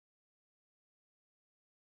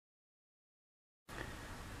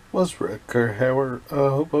Was Rutger Hauer a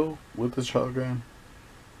hobo with a shotgun?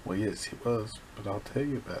 Well, yes, he was, but I'll tell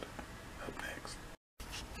you about it up next.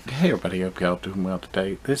 Hey everybody, hope y'all doing well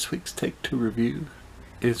today. This week's Take 2 review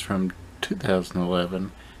is from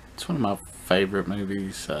 2011. It's one of my favorite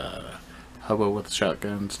movies, Hobo with a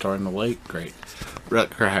Shotgun, starring the late, great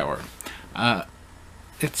Rutger Hauer.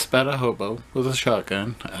 It's about a hobo with a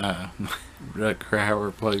shotgun. Rutger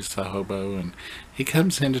Hauer plays the hobo, and he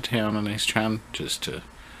comes into town and he's trying just to,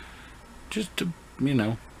 you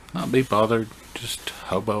know, not be bothered, just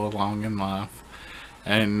hobo along in life.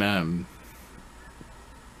 And,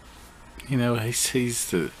 you know, he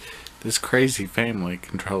sees this crazy family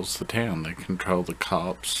controls the town. They control the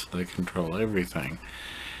cops. They control everything.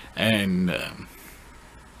 And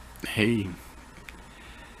he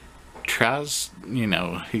tries, you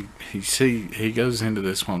know, he goes into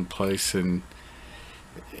this one place and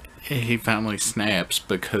he finally snaps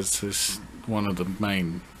because this one of the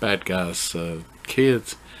main bad guys'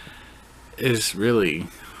 kids is really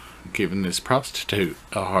giving this prostitute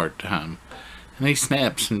a hard time. And he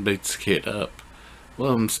snaps and beats the kid up.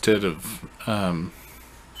 Well, instead of,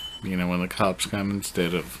 you know, when the cops come,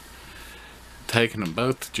 instead of taking them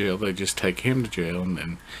both to jail, they just take him to jail and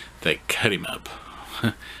then they cut him up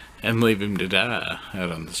and leave him to die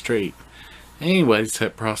out on the street. Anyways,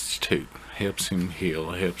 that prostitute helps him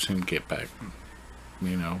heal, helps him get back,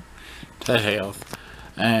 you know, to health.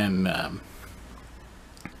 And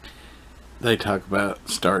they talk about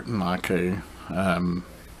starting like a lawn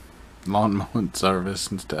mowing service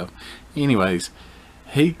and stuff. Anyways,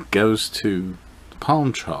 he goes to the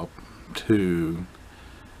pawn shop to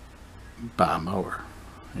buy a mower,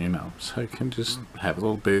 you know, so he can just have a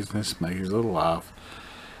little business, make his little life.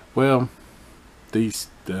 Well, these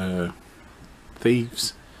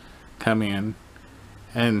thieves come in,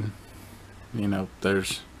 and you know,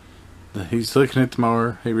 he's looking at the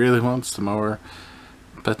mower. He really wants the mower,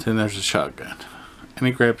 but then there's a shotgun, and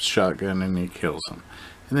he grabs a shotgun and he kills him.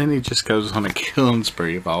 And then he just goes on a killing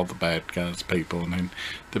spree of all the bad guys' people, and then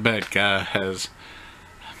the bad guy has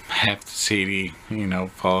half the city, you know,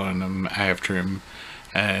 following him after him.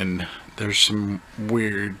 And there's some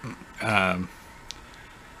weird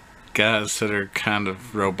guys that are kind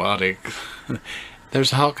of robotic.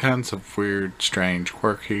 There's all kinds of weird, strange,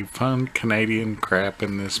 quirky, fun Canadian crap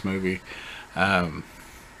in this movie.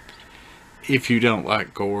 If you don't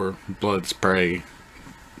like gore, blood spray,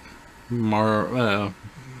 more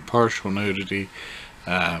partial nudity,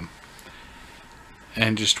 and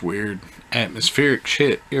just weird atmospheric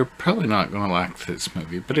shit, you're probably not going to like this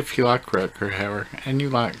movie. But if you like Rutger Hauer and you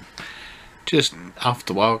like just off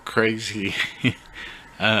the wall crazy,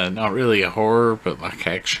 not really a horror but like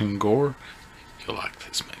action gore, you'll like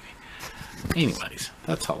this movie. Anyways,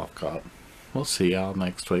 that's all I've got. We'll see y'all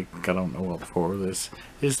next week. I don't know what for. This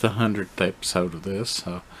is the 100th episode of this,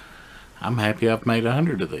 so I'm happy I've made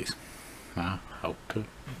 100 of these. I hope to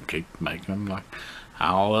keep making them like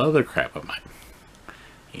all the other crap I make.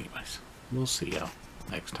 Anyways, we'll see y'all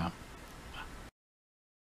next time.